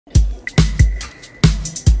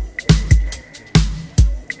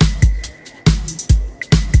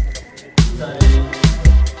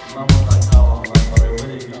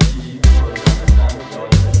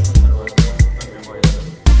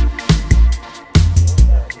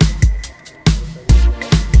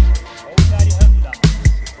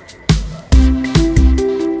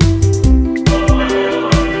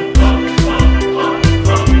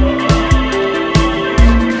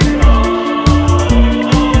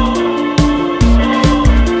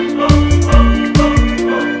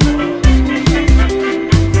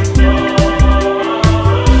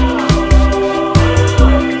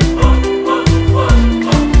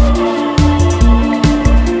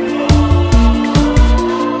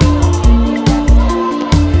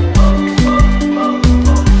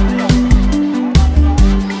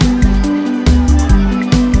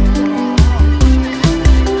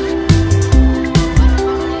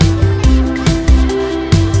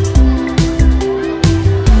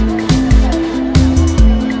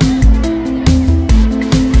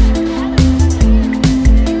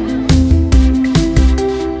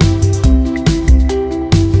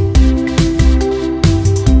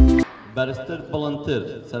بەرزتر بڵندتر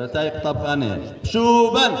سەرەتای قوتابخانەیە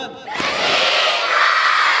پشووبەن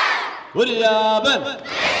وریابن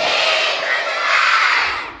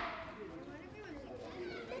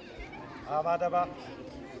ئامادە بە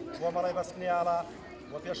بۆ مەڵی بەسکنیاڵە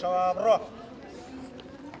بۆ پێشەوە بڕۆ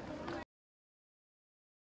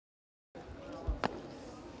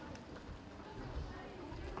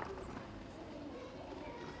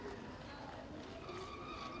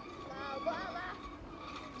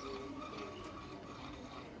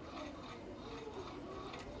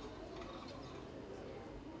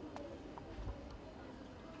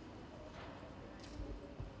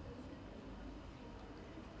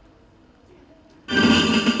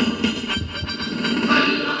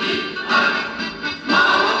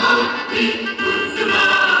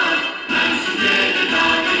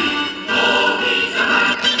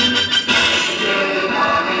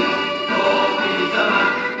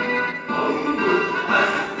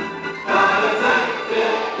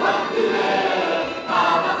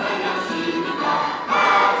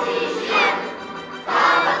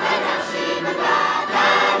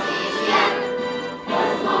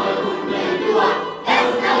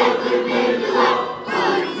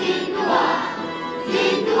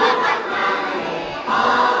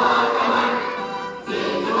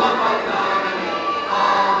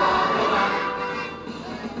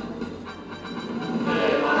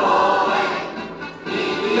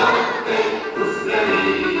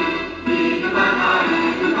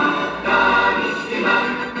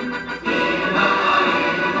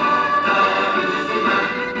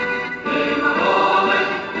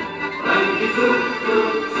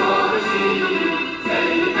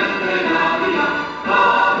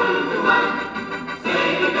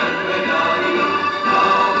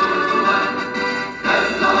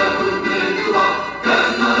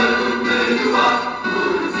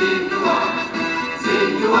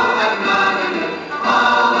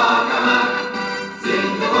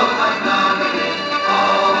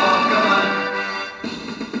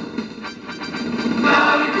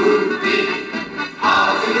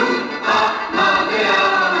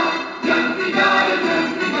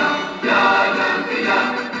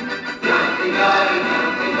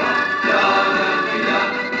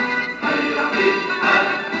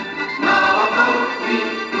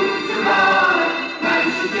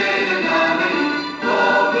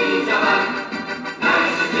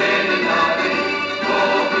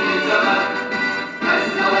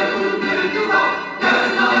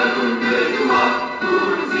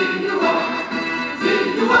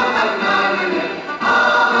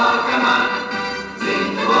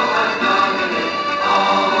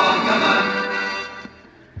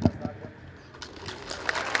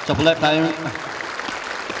چپڵێ قایم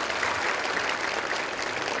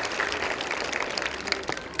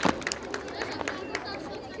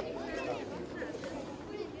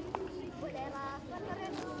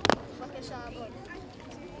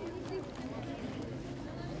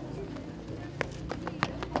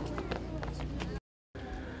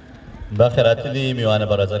بە خێراتنی میوانە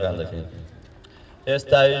بەڕێزەکان دەکەین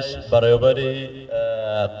ئێستایش بەڕێوەبەری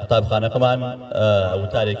قوتابخانەکەمان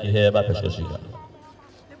وتارێکی هەیە با پێشکەشیکە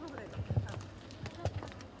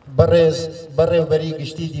بەڕێوەبەری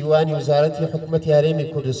گشتی دیوانی وزارەتی حکوومەتی هەرێمی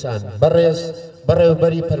کوردستان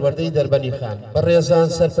بەڕێوەبەری پەروەردەی دەربەندیخان بەڕێزان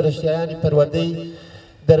سەرپەرشتیانی پەروەردەی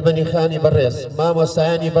دەربەندیخانی بەڕێز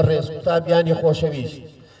مامۆستایانی بەڕێز قوتابیانی خۆشەویست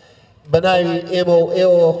بەناوی ئێمە و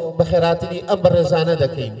ئێوە بەخێراتنی ئەم بەڕێزانە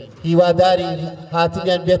دەکەین هیواداری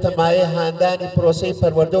هاتنیان بێتە مایە هاندانی پرۆسەی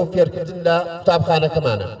پەروەردە و فێرکردن لە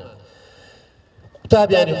قوتابخانەکەمانە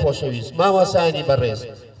قوتابیانی خۆشەویست مامۆستایانی بەڕێز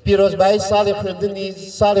پیرۆزبایی ساڵی خوێندنی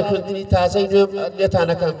تازەی نوێ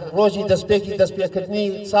لێتانەکەم ڕۆژی دەستپێکردنی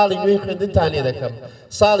ساڵی نوێی خوێندنتان لێ دەکەم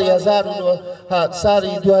ساڵی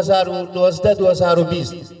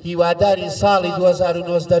 2019-2020 هیواداری ساڵی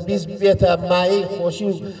 2019 بێتە مایەی خۆشی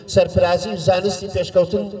و سەرفرازی و زانستی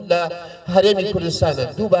پێشکەوتن لە هەرێمی کوردستانە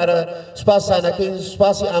دووبارە سوپاسانەکەین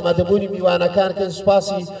سوپاسی ئامادەبوونی میوانەکانکەن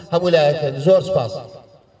سوپاسی هەمولایەکەن زۆر سوپاس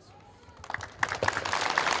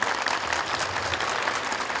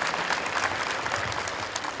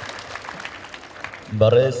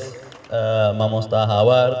بەڕێز مامۆستا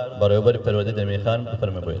هاوار بەڕێوەبەری پەروەردەی دەربەندیخان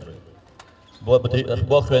بفەرمە بۆیت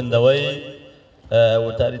بۆ خوێندنەوەی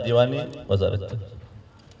وتاری دیوانی وەزارەت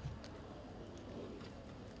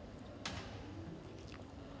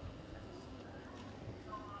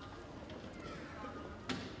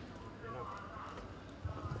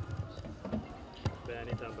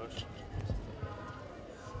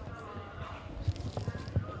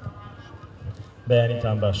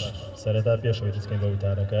بەیانیتان باش سەرەتا پێشەوەی ڕزگەین بە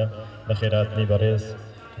وتارەکە بە خێراتنی بەڕێز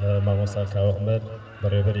مامۆستا کاوە هونەر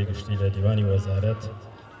بەڕێبەری گشتی لە دیوانی وەزارەت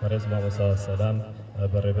بەڕێز مامۆستا سەلام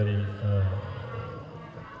بەڕێبەری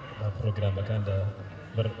پرۆگرامەکاندا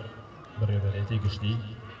بەڕێبەرێتی گشتی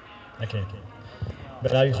ئەکەین.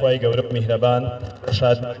 بەناوی خوای گەورە میهرەبان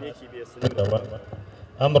شادمانیەکی بێسنگەوە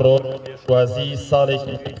ئەمڕۆ پێشوازی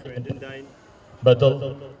ساڵێکی خوێندن داین بەدڵ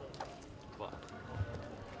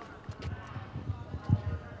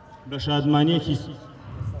بە شادمانیەکی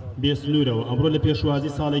بێسنوورەوە ئەمڕۆ لە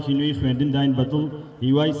پێشوازی ساڵێکی نوێی خوێندن داین بەدڵ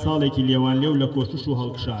هیوای ساڵێکی لێوان لێو لە کۆشش و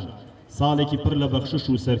هەڵکشان، ساڵێکی پڕ لە بەخشش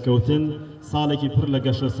و سەرکەوتن، ساڵێکی پڕ لە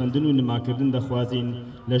گەشە سندن و نماکردن دەخوازین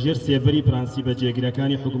لەژێر سێبەری پرانسیبە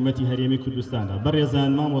جێگرەکانی حکوومەتی هەرێمی کوردستانە.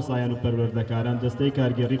 بەڕێزان مامۆسایان و پەروەردەکاران، دەستەی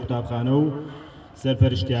کارگەڕی قوتابخانە و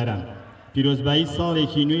سەرپەرشتیاران، پیرۆزبایی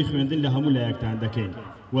ساڵێکی نوێی خوێندن لە هەموو لایەکتان دەکەین.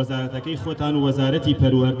 وەزارەتەکەی خۆتان و وەزارەتی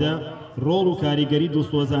پەروەردە ڕۆڵ و کاریگەری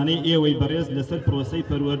دڵسۆزانەی ئێوەی بەڕێز لەسەر پرۆسەی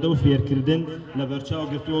پەروەردە و فێرکردن لە بەرچاو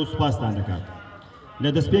گرتووە و سوپاستان دەکات. لە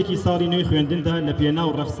دەستپێکی ساڵی نوێی خوێندندا لە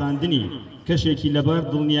پێناو ڕەخساندنی کەشێکی لەبار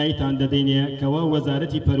دڵنیاییتان دەدەینێ کەوا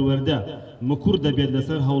وەزارەتی پەروەردە مکوور دەبێت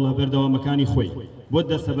لەسەر هەوڵە بەردەوامەکانی خۆی بۆ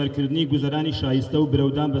دەستەبەرکردنی گوزەرانی شایستە و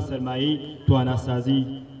برەودان بە سەرمایەی تواناسازی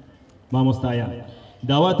مامۆستایان.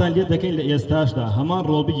 داواتان لێ دەکەین لە ئێستاشدا هەمان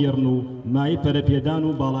ڕۆڵ بگێڕن و مای پەرەپێدان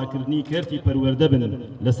و باڵاکردنی کەرتی پەروەردە بن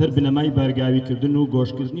لەسەر بنەمای بارگاویکردن و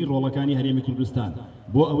گۆشکردنی ڕۆڵەکانی هەرێمی کوردستان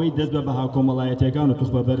بۆ ئەوەی دەست بە بەها کۆمەڵایەتیەکان و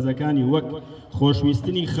توخبە بەرزەکانی وەک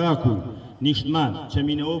خۆشویستنی خاک و نیشتمان،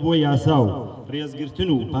 چەمینەوە بۆ یاسا و ڕێزگرتن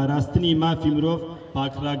و پاراستنی مافی مرۆڤ،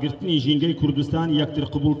 پاکڕاگرتنی ژینگەی کوردستان، یەکتر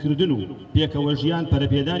قبولکردن و پێکەوە ژیان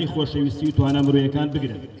پەرەپێدانی خۆشەویستی و توانە مرۆیەکان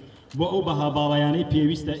بگرن. بۆ ئەو بەها باڵایانەی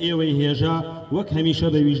پێویستە ئێوەی هێژا وەک هەمیشە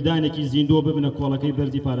بە ویژدانێکی زیندوە ببنە کۆڵەکەی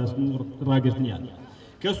بەرزی پاراستن و ڕاگرتنیان.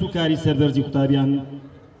 کەس و کاری سەربەرزی قوتابیان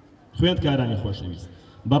خوێندکارانی خۆشەویست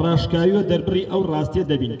بە ڕاشکاویوە دەربڕی ئەو ڕاستیە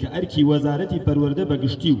دەبین کە ئەرکی وەزارەتی پەروەردە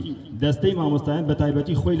بەگشتی و دەستەی مامۆستایان بە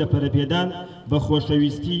تایبەتی خۆی لە پەرەپێدان بە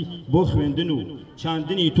خۆشەویستی بۆ خوێندن و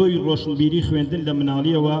چاندنی تۆی ڕۆشنبیری خوێندن لە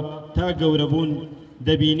مناڵیەوە تا گەورەبوون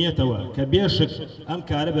دەبینێتەوە کە بێشک ئەم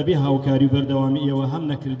کارە بەبێ هاوکاری و بەردەوامی ئێوە هەم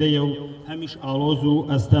نەکردەیە و هەمیش ئاڵۆز و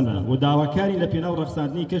ئەستەمە و داواکاری لە پێناو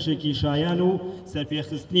ڕەخساندنی کەشێکی شایان و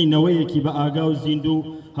سەرپێخستنی نەوەیەکی بە ئاگا و زیند و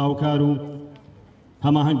هاوکار و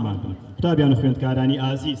هەماهەنگمان بن. قوتابیان و خوێندکارانی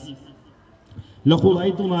ئازیز، لە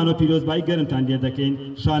قوڵایی دڵمان و پیرۆزبایی گەرمتان لێ دەکەین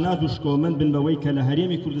شاناز و شکۆمەند بن بەوەی کە لە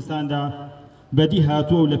هەرێمی کوردستاندا بەدی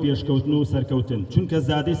هاتووە و لە پێشکەوتن و سەرکەوتن، چونکە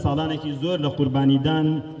زادەی ساڵانێکی زۆر لە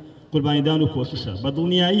قوربانیدان و کۆششە. بە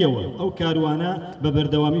دڵنیاییەوە ئەو کاروانە بە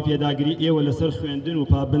بەردەوامی پێداگری ئێوە لەسەر خوێندن و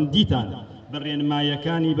پابندیتان بە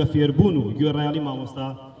ڕێنمایەکانی بە فێربوون و گوێڕایاڵی مامۆستا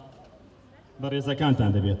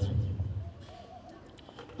بەڕێزەکانتان دەبێت.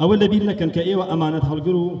 ئەوە لەبیر نەکەن کە ئێوە ئەمانەت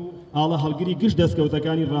هەڵگر و ئاڵە هەڵگری گشت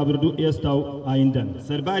دەستکەوتەکانی ڕابردوو ئێستا و ئایندەن.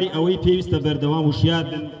 سەرباری ئەوەی پێویستە بەردەوام وشیار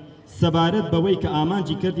بن سەبارەت بەوەی کە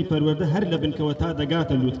ئامانجی کردی پەروەردە هەر لە بنکەوە تا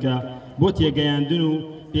دەگاتە لووتکە بۆ تێگەیاندن و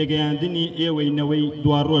پێگەیاندنی ئێوەی نەوەی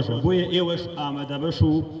دوا ڕۆژە. بۆیە ئێوەش ئامادەبەش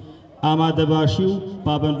و ئامادەباشی و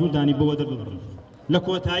پابەندبوودانی بەوە دەبڕن. لە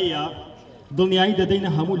کۆتاییە دڵنیایی دەدەینە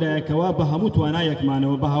هەموو لایەکەوە بە هەموو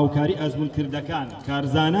توانایەکمانەوە بە هاوکاری ئەزمونکردەکان،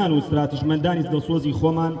 کارزانان و استراتیژمەندانی دڵسۆزی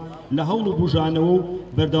خۆمان لە هەوڵ و بوژانەوە و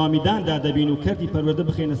بەردەوامیداندا دەبین و کەرتی پەروەردە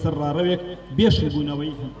بخینە سەر ڕاڕەوێک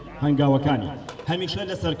بێشبوونەوەی هەنگاوەکانی هەمیشە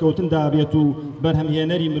لە سەرکەوتندا بێت و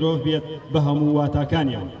بەرهەمهێنەری مرۆڤ بێت بە هەموو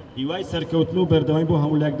واتاکانیەوە. هیوای سەرکەوتن و بەردەوام بۆ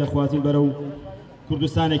هەموو لایەک دەخوازین بەرەو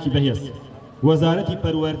کوردستانێکی بەهێز. وەزارەتی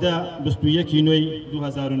پەروەردە 21 نوێی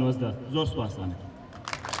 2019. زۆر سوپاسانە.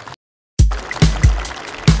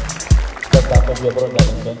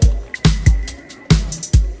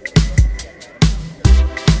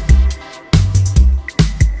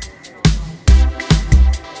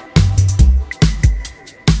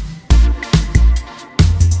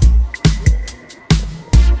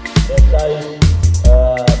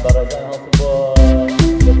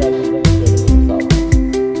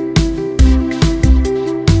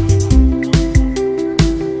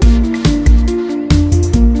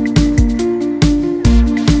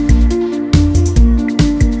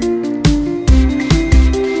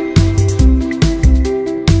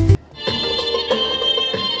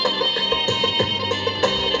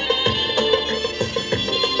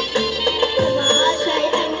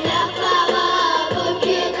 شيئا لقوا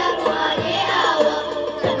وكذا ولي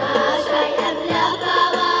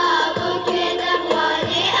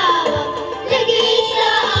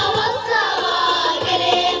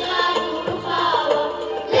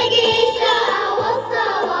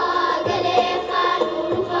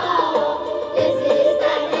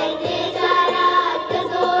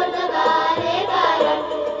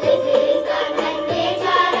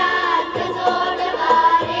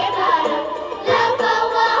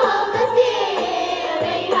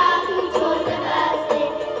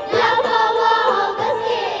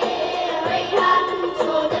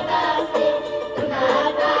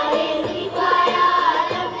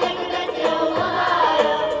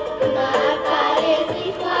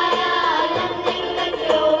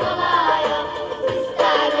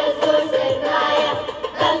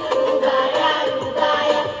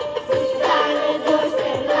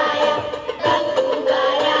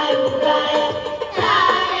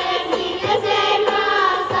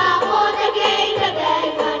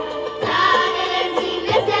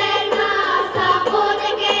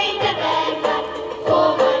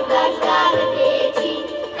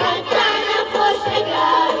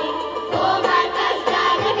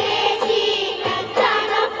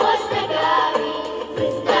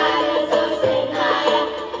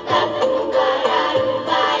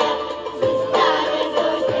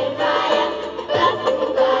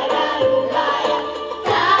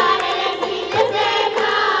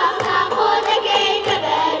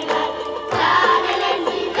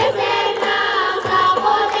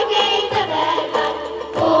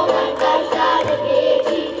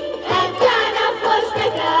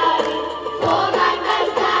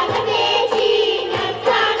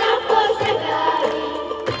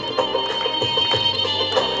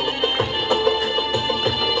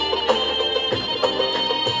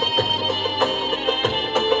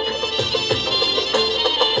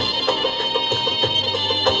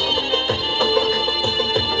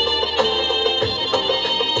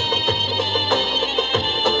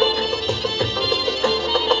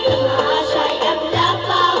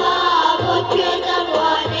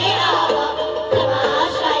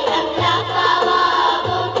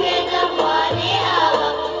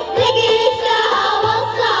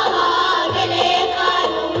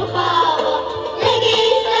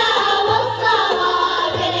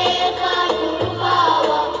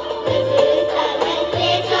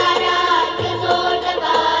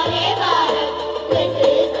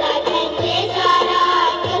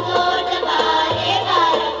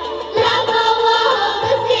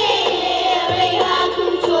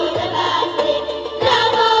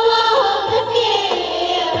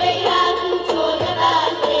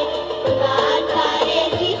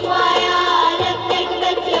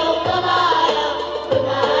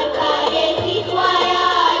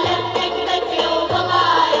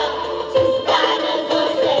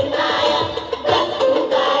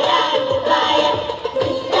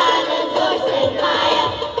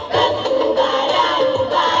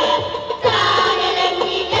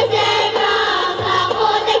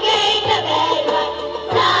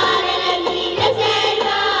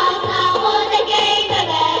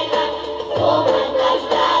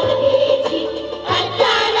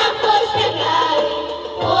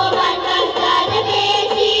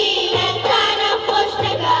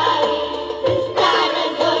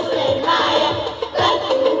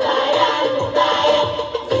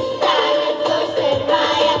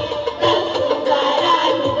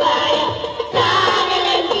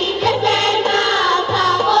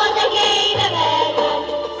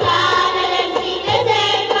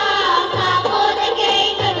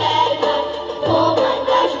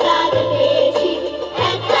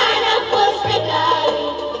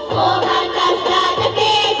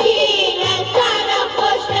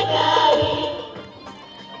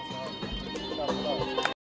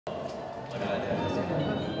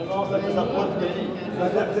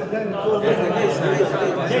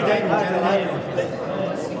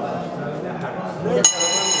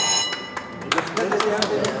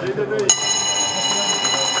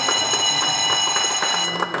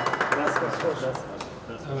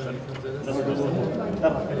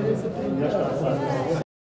Gracias.